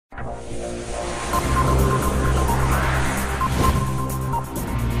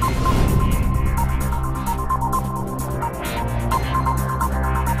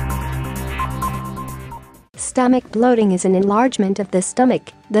Stomach bloating is an enlargement of the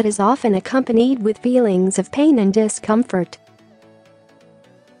stomach that is often accompanied with feelings of pain and discomfort.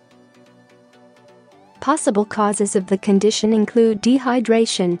 Possible causes of the condition include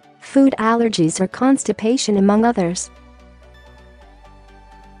dehydration, food allergies or constipation, among others.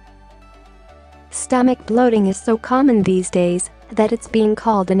 Stomach bloating is so common these days that it's being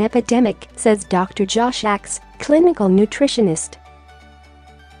called an epidemic, says Dr. Josh Axe, clinical nutritionist.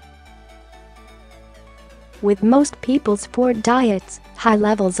 With most people's poor diets, high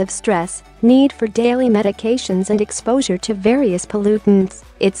levels of stress, need for daily medications and exposure to various pollutants,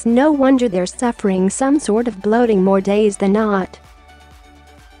 it's no wonder they're suffering some sort of bloating more days than not.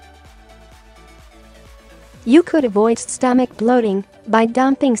 You could avoid stomach bloating by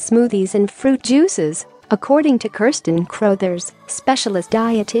dumping smoothies and fruit juices, according to Kirsten Crothers, specialist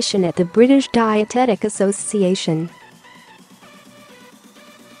dietitian at the British Dietetic Association.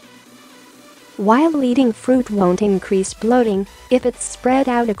 While eating fruit won't increase bloating if it's spread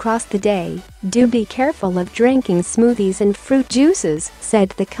out across the day, do be careful of drinking smoothies and fruit juices, said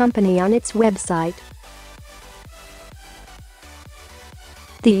the company on its website.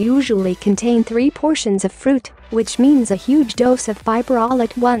 They usually contain 3 portions of fruit, which means a huge dose of fiber all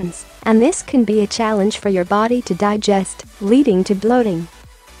at once, and this can be a challenge for your body to digest, leading to bloating.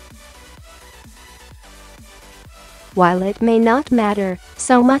 While it may not matter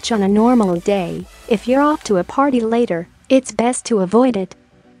so much on a normal day, if you're off to a party later, it's best to avoid it.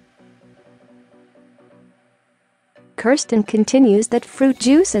 Kirsten continues that fruit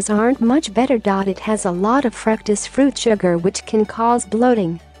juices aren't much better. It has a lot of fructose fruit sugar which can cause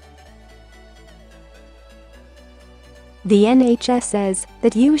bloating. The NHS says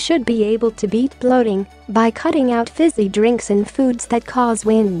that you should be able to beat bloating by cutting out fizzy drinks and foods that cause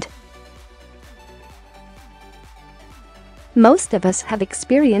wind. Most of us have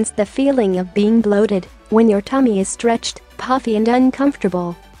experienced the feeling of being bloated when your tummy is stretched, puffy and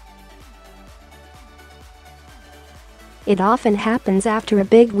uncomfortable. It often happens after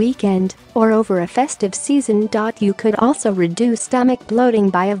a big weekend or over a festive season. You could also reduce stomach bloating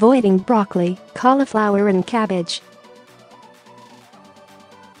by avoiding broccoli, cauliflower and cabbage.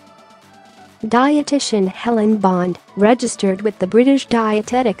 Dietitian Helen Bond, registered with the British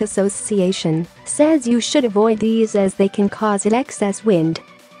Dietetic Association, says you should avoid these as they can cause excess wind.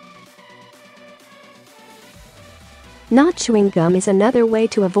 Not chewing gum is another way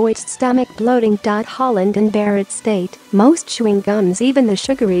to avoid stomach bloating. Holland and Barrett state most chewing gums, even the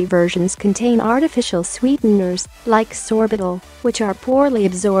sugary versions, contain artificial sweeteners like sorbitol, which are poorly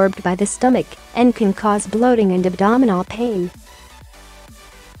absorbed by the stomach and can cause bloating and abdominal pain.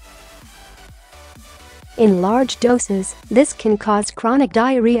 In large doses, this can cause chronic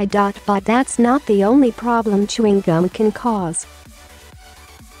diarrhea. But that's not the only problem chewing gum can cause.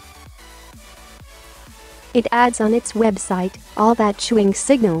 It adds on its website, all that chewing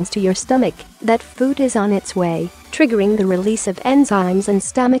signals to your stomach that food is on its way, triggering the release of enzymes and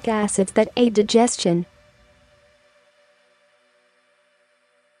stomach acids that aid digestion.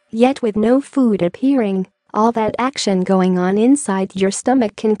 Yet with no food appearing, all that action going on inside your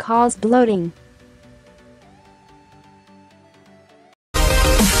stomach can cause bloating.